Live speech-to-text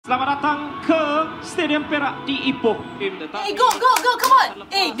Selamat datang ke Stadium Perak di Ipoh. Hey, go, come on!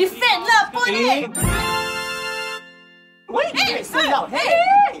 Hey, defend lah, pun ni! Wait, slow down, hey!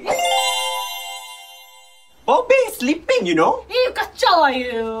 Bobby is sleeping, you know? Eh, kacau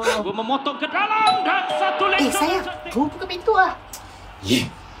you! Memotong ke dalam dan satu leg. Sayang, kau buka pintu lah. Yeah.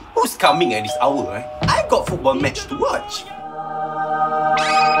 Who's coming at this hour, eh? I got football match to watch.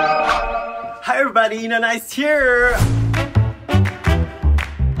 Hi everybody, Nice here!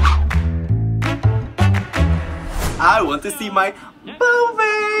 I want to see my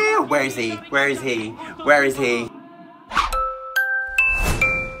Bobby! Where is he? Where is he? Where is he?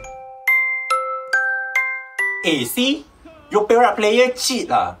 Eh, see? Your Perak player cheat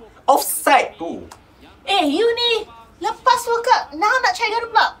lah. Offside tu. Eh, you ni! Lepas World Cup, nak cari gaduh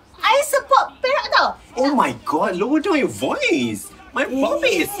pula. I support Perak tau. Oh my god, lower down your voice. My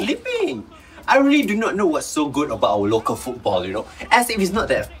Bobby is sleeping. I really do not know what's so good about our local football, you know? As if it's not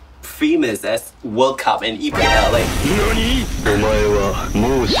that famous as World Cup and EPL, like... NANI?! お前は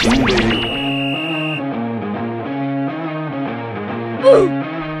もう死んでいる。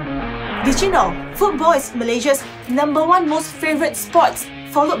Did you know football is Malaysia's #1 most favourite sports,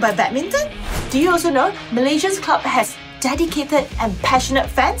 followed by badminton? Do you also know Malaysia's club has dedicated and passionate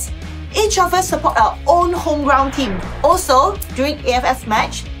fans? Each of us support our own home ground team. Also, during AFF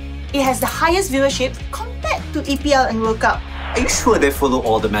match, it has the highest viewership compared to EPL and World Cup. Are you sure they follow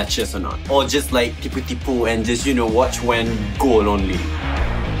all the matches or not? Or just like tipu-tipu and just, you know, watch when goal only?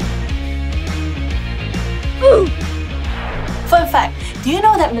 Fun fact, do you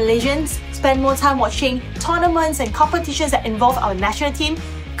know that Malaysians spend more time watching tournaments and competitions that involve our national team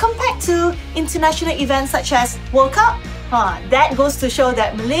compared to international events such as World Cup? That goes to show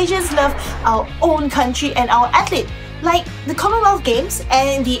that Malaysians love our own country and our athlete, like the Commonwealth Games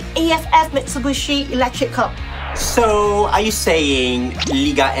and the AFF Mitsubishi Electric Cup. So, are you saying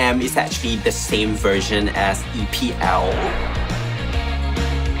Liga M is actually the same version as EPL?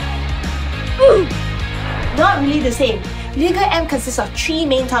 Not really the same. Liga M consists of 3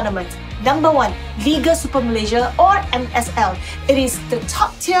 main tournaments. Number 1, Liga Super Malaysia or MSL. It is the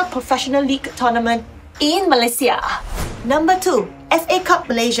top-tier professional league tournament in Malaysia. Number 2, FA Cup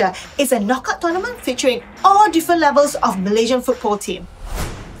Malaysia is a knockout tournament featuring all different levels of Malaysian football team.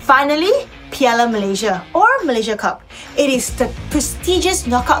 Finally, Piala Malaysia or Malaysia Cup. It is the prestigious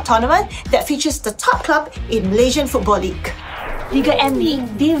knockout tournament that features the top club in Malaysian Football League. Liga M ni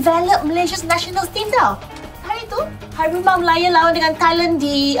develop Malaysia's national team tau. Hari tu, Harimau Melaya lawan dengan Thailand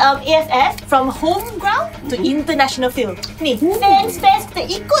di AFF from home ground to international field. Ni, fans kita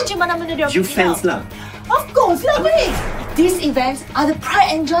ikut je mana-mana dia. You fans lah. Of course lah, Bani. These events are the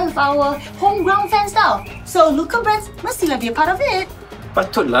pride and joy of our home ground fans tau. So, local brands mestilah be a part of it.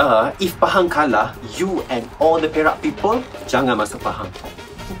 Patutlah, if Pahang kalah, you and all the Perak people jangan masuk Pahang.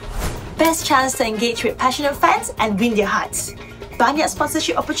 Best chance to engage with passionate fans and win their hearts. Banyak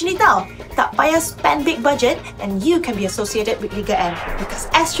sponsorship opportunity tau. Tak payah spend big budget and you can be associated with Liga M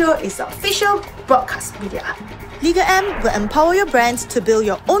because Astro is the official broadcast media. Liga M will empower your brands to build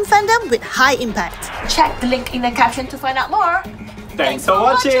your own fandom with high impact. Check the link in the caption to find out more. Thanks for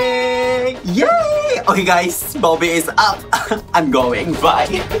watching! Yay! Okay guys, Bobby is up. I'm going.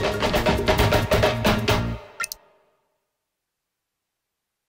 Bye.